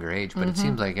these younger age, but it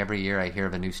seems like every year I hear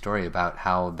of a new story about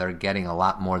how they're getting a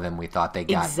lot more than we thought they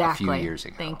got a few years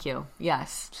ago. Thank you.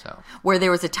 Yes. So where there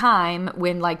was a time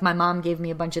when, like, my mom gave me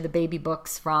a bunch of the baby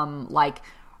books from, like,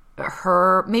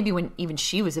 her, maybe when even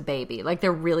she was a baby, like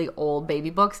they're really old baby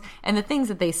books, and the things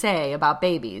that they say about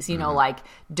babies, you know, like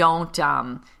don't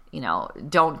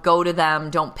go to them,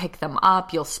 don't pick them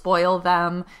up, you'll spoil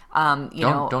them.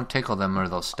 Don't tickle them or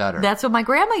they'll stutter. That's what my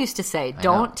grandma used to say.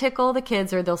 Don't tickle the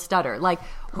kids or they'll stutter. Like,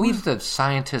 who's the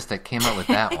scientist that came up with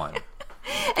that one?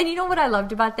 And you know what I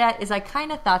loved about that is I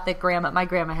kind of thought that my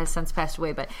grandma has since passed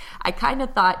away, but I kind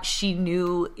of thought she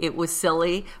knew it was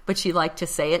silly, but she liked to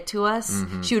say it to us.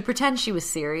 Mm-hmm. She would pretend she was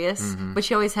serious, but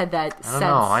she always had that sense. I don't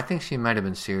know. I think she might have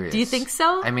been serious. Do you think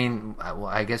so? I mean,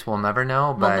 I guess we'll never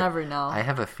know, but we'll never know. I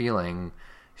have a feeling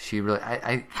she really...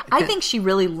 I think she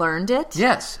really learned it.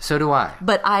 Yes, so do I.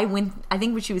 But I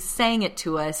think when she was saying it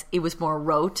to us, it was more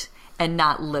rote and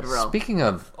not literal. Speaking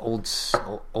of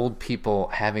old people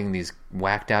having these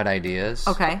whacked out ideas.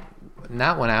 Okay.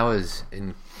 Not when I was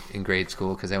in grade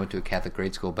school, because I went to a Catholic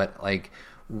grade school, but like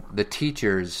the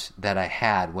teachers that I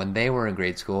had when they were in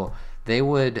grade school, they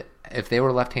would, if they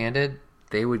were left-handed,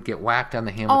 they would get whacked on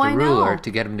the hand with a ruler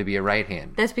to get them to be a right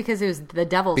hand. That's because it was the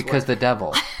devil's work. Because the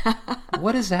devil.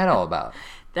 What is that all about?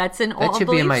 That's an old belief system. That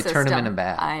should be in my system. tournament of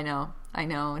bat. I know.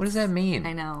 What does that mean?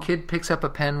 I know. Kid picks up a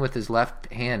pen with his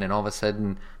left hand and all of a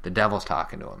sudden the devil's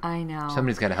talking to him. I know.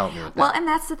 Somebody's got to help me with that. Well, and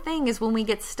that's the thing is when we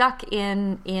get stuck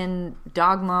in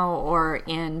dogma or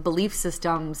in belief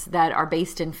systems that are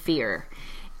based in fear.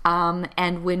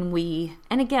 And when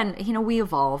and again, we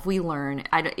evolve, we learn.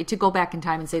 To go back in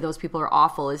time and say those people are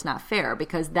awful is not fair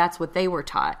because that's what they were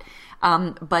taught.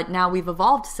 But now we've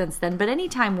evolved since then. But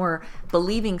anytime we're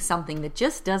believing something that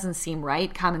just doesn't seem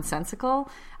right, commonsensical,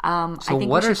 I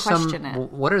think we should question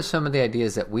it. What are some of the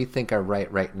ideas that we think are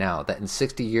right now that in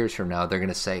 60 years from now they're going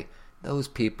to say, those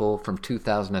people from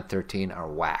 2013 are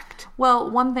whacked?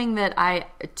 Well,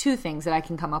 two things that I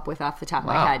can come up with off the top of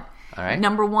my head. All right.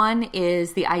 Number one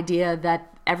is the idea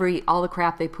that all the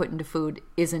crap they put into food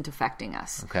isn't affecting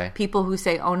us. Okay. People who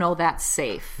say, oh no, that's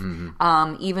safe.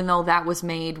 Mm-hmm. Even though that was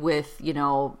made with,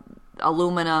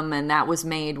 aluminum and that was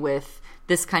made with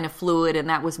this kind of fluid and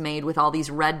that was made with all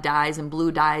these red dyes and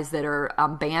blue dyes that are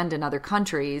banned in other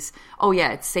countries. Oh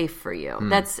yeah, it's safe for you.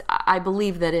 I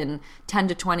believe that in 10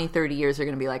 to 20, 30 years they're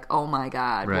going to be like, oh my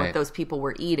God, what those people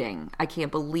were eating. I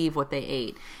can't believe what they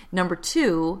ate. Number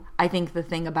two, I think the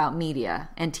thing about media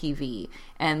and TV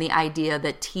and the idea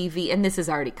that TV, and this is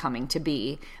already coming to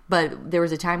be, but there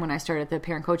was a time when I started at the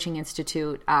Parent Coaching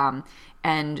Institute,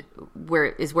 and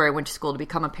where I went to school to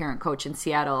become a parent coach in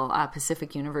Seattle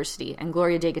Pacific University. And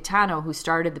Gloria DeGaetano, who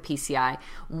started the PCI,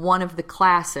 one of the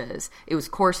classes, it was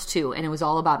course 2, and it was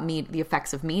all about the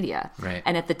effects of media. Right.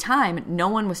 And at the time, no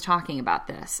one was talking about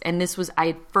this. And I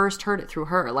had first heard it through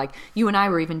her. Like, you and I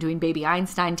were even doing Baby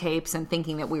Einstein tapes and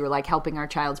thinking that we were like helping our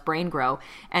child's brain grow.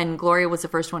 And Gloria was the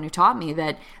first one who taught me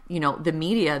that, the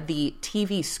media, the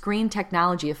TV screen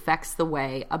technology affects the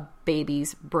way a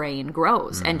baby's brain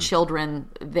grows and children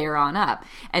there on up.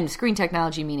 And screen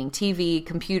technology meaning TV,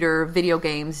 computer, video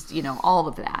games, all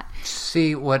of that.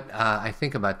 See, what I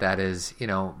think about that is,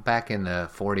 back in the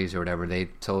 40s or whatever, they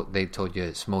told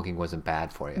you smoking wasn't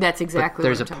bad for you. That's exactly but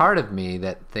there's a part of me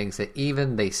that thinks that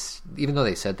even though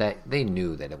they said that, they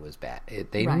knew that it was bad.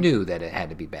 They knew that it had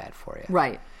to be bad for you.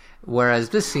 Right. Whereas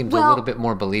this seems a little bit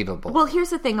more believable. Well, here's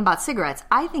the thing about cigarettes.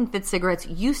 I think that cigarettes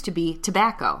used to be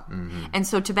tobacco. Mm-hmm. And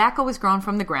so tobacco was grown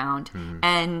from the ground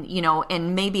and,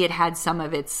 and maybe it had some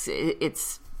of its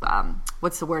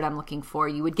what's the word I'm looking for?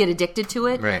 You would get addicted to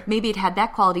it. Right. Maybe it had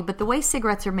that quality, but the way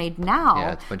cigarettes are made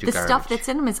now, it's a bunch of the garbage. stuff that's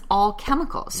in them is all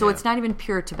chemicals. So it's not even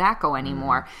pure tobacco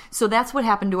anymore. So that's what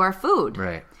happened to our food.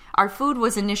 Right. Our food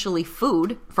was initially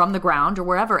food from the ground or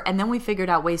wherever, and then we figured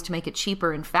out ways to make it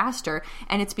cheaper and faster,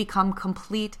 and it's become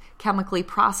complete chemically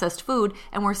processed food,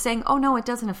 and we're saying, oh no, it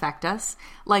doesn't affect us.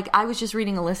 Like, I was just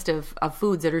reading a list of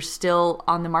foods that are still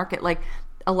on the market, like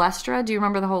Olestra. Do you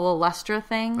remember the whole Olestra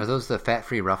thing? Are those the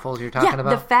fat-free Ruffles you're talking about?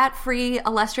 The fat-free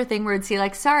Olestra thing where it'd say,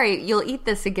 like, sorry, you'll eat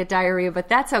this and get diarrhea, but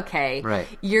that's okay. Right.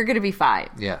 You're going to be fine.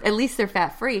 Yeah. At least they're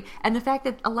fat-free. And the fact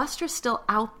that Olestra's still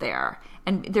out there,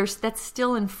 and that's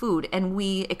still in food, and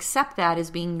we accept that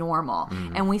as being normal.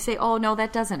 And we say, oh, no,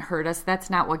 that doesn't hurt us. That's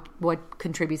not what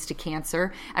contributes to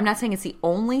cancer. I'm not saying it's the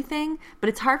only thing, but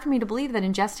it's hard for me to believe that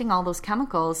ingesting all those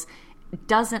chemicals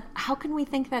doesn't... How can we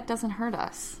think that doesn't hurt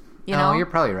us? You know? No, you're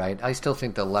probably right. I still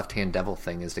think the left-hand devil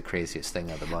thing is the craziest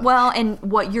thing of the bunch. Well, and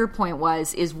what your point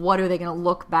was is, what are they going to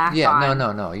look back on?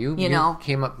 No. You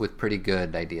came up with pretty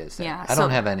good ideas there. Yeah, I don't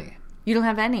have any. You don't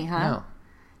have any, huh? No.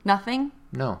 Nothing?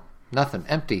 No. Nothing.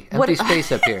 Empty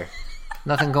space up here.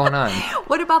 Nothing going on.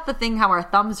 What about the thing how our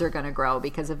thumbs are going to grow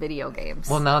because of video games?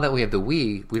 Well, now that we have the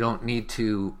Wii, we don't need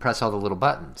to press all the little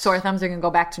buttons. So our thumbs are going to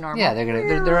go back to normal? Yeah, they're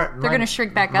going to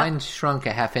shrink back up? Mine shrunk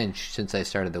a half inch since I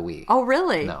started the Wii. Oh,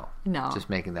 really? No. Just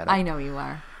making that up. I know you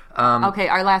are. Okay,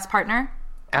 our last partner?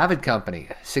 Avid Company,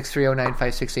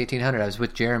 630-956-1800. I was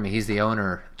with Jeremy. He's the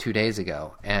owner 2 days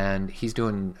ago, and he's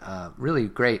doing really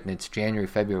great. And it's January,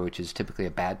 February, which is typically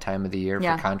a bad time of the year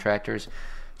for contractors.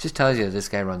 Just tells you this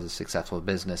guy runs a successful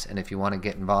business, and if you want to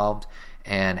get involved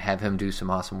and have him do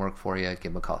some awesome work for you,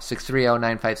 give him a call.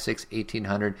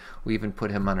 630-956-1800. We even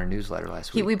put him on our newsletter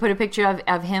last week. We put a picture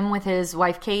of him with his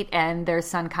wife Kate and their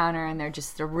son Connor, and they're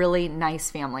just a really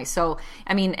nice family. So,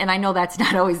 I mean, and I know that's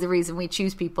not always the reason we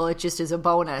choose people. It just is a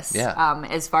bonus. Yeah.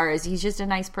 As far as he's just a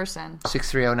nice person.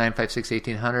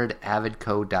 630-956-1800,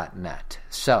 avidco.net.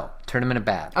 So, Tournament of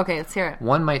Bad. Okay, let's hear it.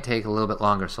 One might take a little bit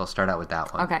longer, so I'll start out with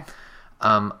that one. Okay.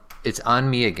 It's on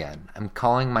me again. I'm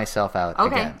calling myself out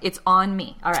again. Okay, it's on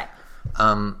me. All right.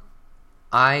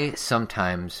 I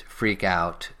sometimes freak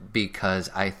out because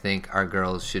I think our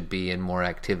girls should be in more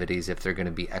activities if they're going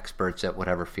to be experts at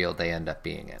whatever field they end up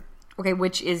being in. Okay,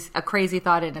 which is a crazy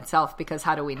thought in itself, because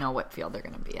how do we know what field they're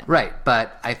going to be in? Right,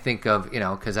 but I think of,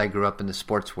 because I grew up in the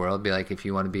sports world, be like, if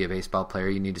you want to be a baseball player,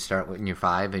 you need to start when you're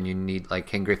 5, and you need, like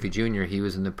Ken Griffey Jr., he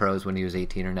was in the pros when he was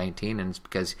 18 or 19, and it's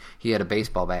because he had a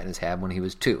baseball bat in his hand when he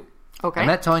was 2. Okay. I'm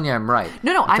not telling you I'm right.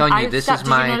 No, I'm telling you this is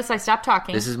my... Did you notice I stopped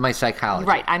talking? This is my psychology.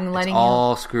 Right, I'm letting it's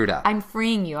all screwed up. I'm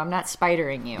freeing you. I'm not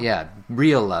spidering you. Yeah,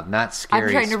 real love, not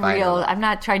scary love. I'm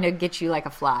not trying to get you like a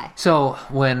fly. So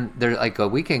when there like a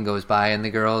weekend goes by and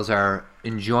the girls are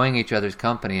enjoying each other's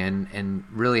company and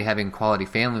really having quality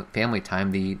family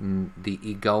time, the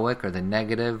egoic or the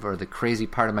negative or the crazy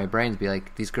part of my brain is be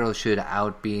like, these girls should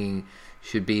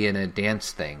be in a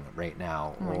dance thing right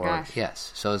now. Oh my gosh.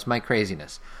 Yes. So it's my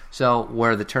craziness. So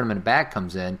where the Tournament of Bad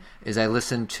comes in is I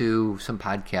listened to some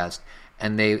podcast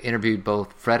and they interviewed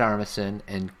both Fred Armisen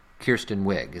and Kirsten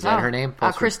Wiig. Is that her name?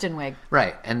 Kristen Wiig.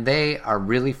 Right. And they are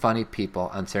really funny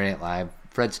people on Saturday Night Live.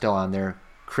 Fred's still on there.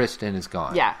 Kristen is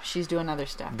gone. Yeah, she's doing other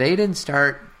stuff. They didn't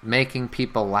start making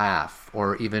people laugh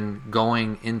or even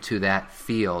going into that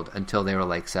field until they were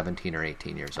like 17 or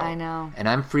 18 years old. I know. And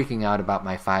I'm freaking out about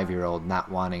my 5-year-old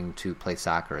not wanting to play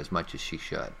soccer as much as she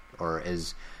should or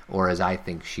as I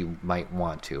think she might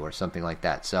want to or something like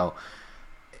that. So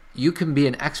you can be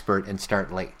an expert and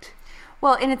start late.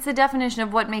 Well, and it's the definition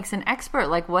of what makes an expert.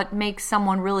 Like, what makes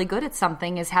someone really good at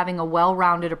something is having a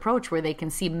well-rounded approach where they can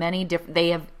see they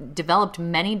have developed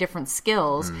many different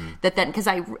skills because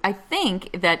I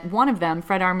think that one of them,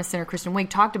 Fred Armisen or Kristen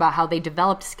Wiig, talked about how they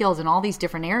developed skills in all these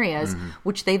different areas,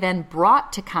 which they then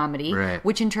brought to comedy,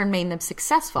 which in turn made them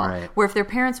successful. Right. Where if their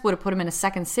parents would have put them in a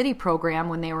Second City program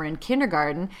when they were in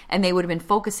kindergarten and they would have been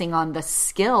focusing on the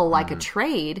skill like a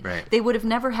trade, they would have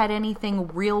never had anything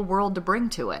real world to bring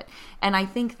to it. And I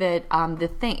think that the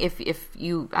thing, if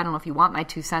you, I don't know if you want my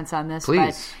 2 cents on this,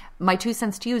 please. But my 2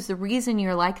 cents to you is the reason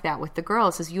you're like that with the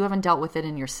girls is you haven't dealt with it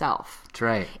in yourself. That's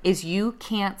right. Is you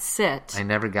can't sit. I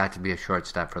never got to be a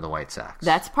shortstop for the White Sox.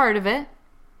 That's part of it.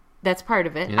 That's part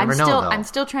of it. You never know, though. I'm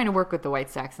still trying to work with the White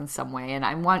Sox in some way, and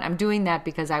I'm doing that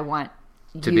because I want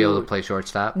to be able to play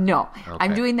shortstop. No, okay.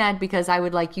 I'm doing that because I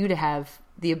would like you to have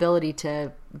the ability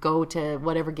to go to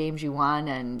whatever games you want,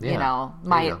 and Yeah, you know,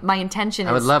 there you go. my intention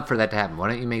I would is love for that to happen. Why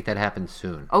don't you make that happen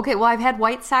soon? okay. Well, I've had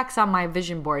White Sox on my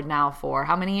vision board now for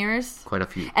how many years? Quite a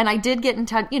few. And I did get in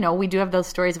touch. You know, we do have those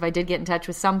stories. If I did get in touch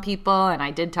with some people, and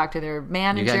I did talk to their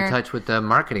manager, You got in touch with the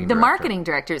marketing the director. marketing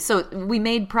director. So we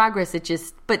made progress.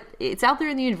 But it's out there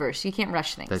in the universe. You can't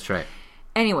rush things. That's right.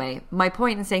 Anyway, my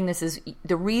point in saying this is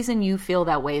the reason you feel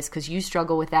that way is because you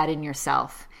struggle with that in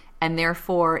yourself. And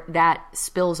therefore, that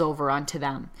spills over onto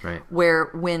them. Right.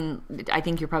 Where when, I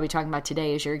think you're probably talking about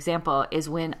today as your example, is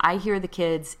when I hear the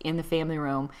kids in the family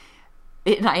room,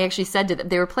 and I actually said to them,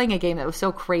 they were playing a game that was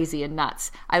so crazy and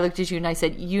nuts. I looked at you and I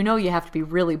said, you know, you have to be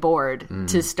really bored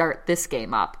to start this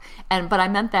game up. But I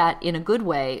meant that in a good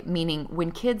way, meaning when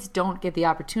kids don't get the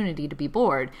opportunity to be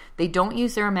bored, they don't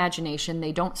use their imagination,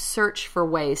 they don't search for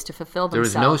ways to fulfill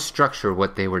themselves. There was no structure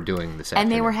what they were doing this afternoon.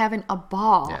 And they were having a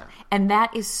ball. Yeah. And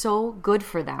that is so good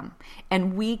for them.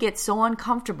 And we get so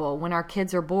uncomfortable when our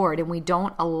kids are bored and we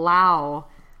don't allow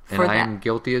for And I that. am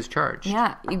guilty as charged.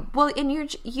 Yeah. Well, and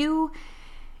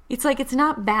it's like it's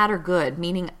not bad or good,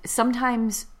 meaning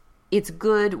sometimes it's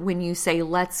good when you say,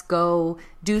 let's go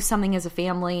do something as a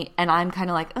family. And I'm kind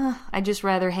of like, I'd just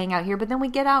rather hang out here. But then we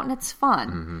get out and it's fun.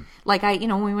 Mm-hmm. Like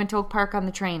when we went to Oak Park on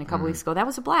the train a couple weeks ago, that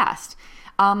was a blast.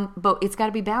 But it's got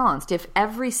to be balanced. If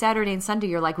every Saturday and Sunday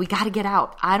you're like, we got to get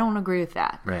out, I don't agree with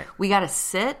that. Right. We got to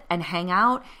sit and hang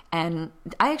out. And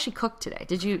I actually cooked today.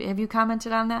 Have you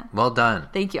commented on that? Well done.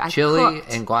 Thank you. I Chili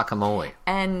cooked. and guacamole.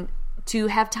 And to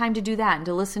have time to do that and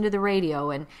to listen to the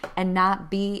radio and not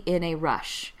be in a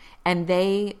rush. And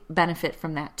they benefit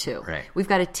from that too. Right. We've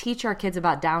got to teach our kids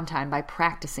about downtime by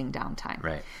practicing downtime.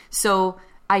 Right. So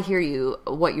I hear you,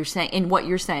 what you're saying. And what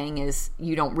you're saying is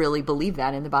you don't really believe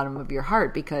that in the bottom of your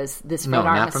heart because this No,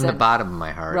 Fred not from the Armisen- bottom of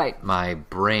my heart. Right. My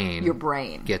brain. Your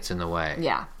brain. Gets in the way.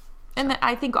 Yeah. And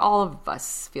I think all of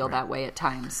us feel that way at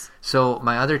times. So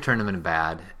my other tournament of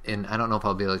bad, and I don't know if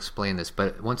I'll be able to explain this,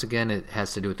 but once again, it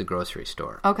has to do with the grocery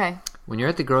store. Okay. When you're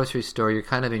at the grocery store, you're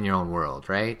kind of in your own world,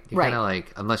 right? You're Right. kind of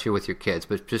like, unless you're with your kids,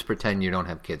 but just pretend you don't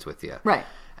have kids with you. Right.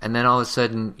 And then all of a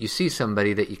sudden, you see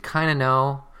somebody that you kind of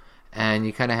know, and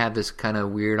you kind of have this kind of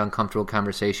weird, uncomfortable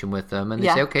conversation with them, and they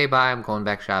Yeah. say, okay, bye, I'm going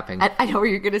back shopping. I know what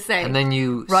you're going to say. And then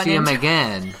you Run see them into-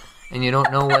 again, and you don't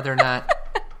know whether or not...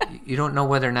 You don't know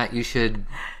whether or not you should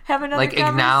Have another like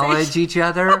acknowledge conversation. each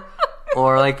other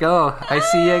or like, oh, I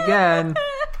see you again.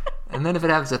 And then if it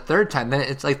happens a third time, then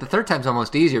it's like the third time's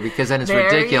almost easier because then it's there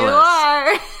ridiculous. you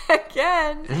are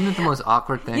again. Isn't it the most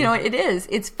awkward thing? You know, it is.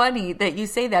 It's funny that you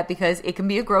say that because it can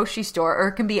be a grocery store or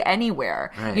it can be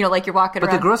anywhere. Right. You know, like you're walking But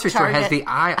around. the grocery store has Target. the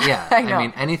aisle. Yeah, I know.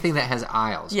 mean, anything that has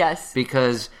aisles. Yes.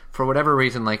 Because for whatever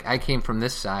reason, like I came from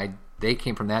this side, they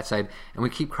came from that side, and we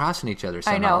keep crossing each other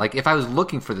somehow. know. Like if I was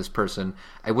looking for this person,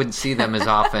 I wouldn't see them as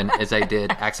often as I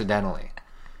did accidentally.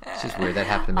 It's just weird. That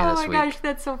happened to me Oh this my week. gosh,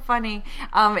 that's so funny.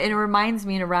 And it reminds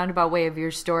me in a roundabout way of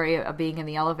your story of being in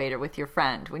the elevator with your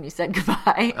friend when you said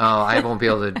goodbye. Oh, I won't be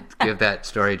able to give that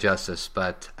story justice,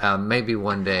 but maybe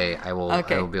one day I will.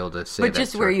 Okay. I will be able to say But that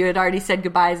just story. where you had already said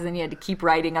goodbyes and then you had to keep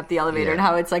riding up the elevator Yeah. and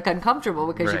how it's like uncomfortable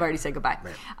because Right. you've already said goodbye.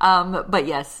 Right. But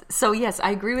yes. So yes,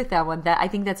 I agree with that one. That I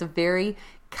think that's a very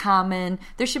common,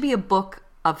 there should be a book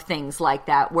of things like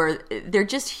that where they're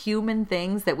just human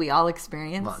things that we all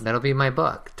experience. Well, that'll be my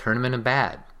book, Tournament of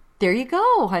Bad. There you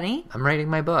go, honey. I'm writing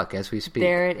my book as we speak.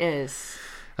 There it is.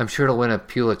 I'm sure it'll win a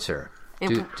Pulitzer.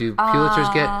 Do Pulitzers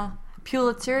Pulitzers get?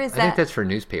 Pulitzer, is I that? think that's for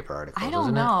newspaper articles. I don't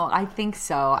isn't know. I think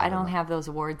so. I don't have those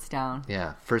awards down. It?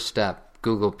 Yeah. First step: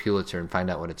 Google Pulitzer and find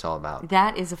out what it's all about.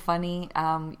 That is a funny.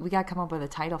 We got to come up with a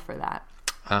title for that.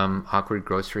 Awkward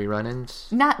grocery run-ins.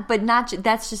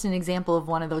 That's just an example of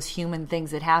one of those human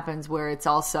things that happens where it's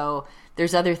also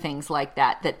there's other things like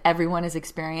that everyone has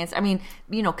experienced. I mean,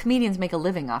 you know, comedians make a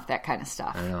living off that kind of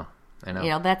stuff. I know. You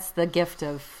know, that's the gift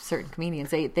of certain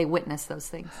comedians. They witness those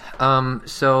things.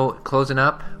 So closing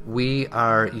up, you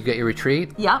get your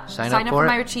retreat. Yep. Sign up up for for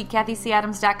my it. retreat,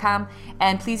 KathyCAdams.com.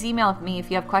 And please email me if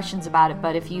you have questions about it.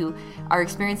 But if you are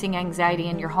experiencing anxiety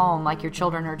in your home, like your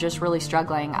children are just really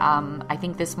struggling, I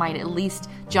think this might at least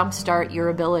jumpstart your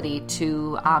ability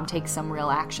to take some real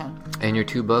action. And your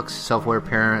 2 books, Self-Aware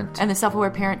Parent, And the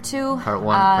Self-Aware Parent 2. Part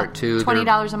 1, Part 2.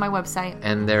 $20 on my website.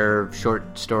 And they're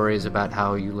short stories about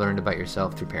how you learned about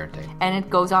yourself through parenting. And it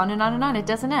goes on and on and on. It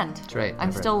doesn't end. That's right.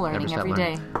 I'm still learning stop every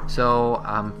learning. day. So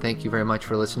thank you very much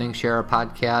for listening. Share our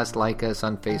podcast, like us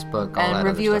on Facebook, all And that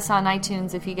review other us stuff. on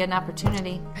iTunes if you get an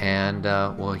opportunity. And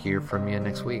we'll hear from you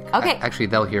next week. Okay. Actually,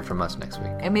 they'll hear from us next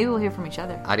week. And maybe we'll hear from each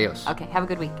other. Adios. Okay, have a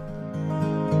good week.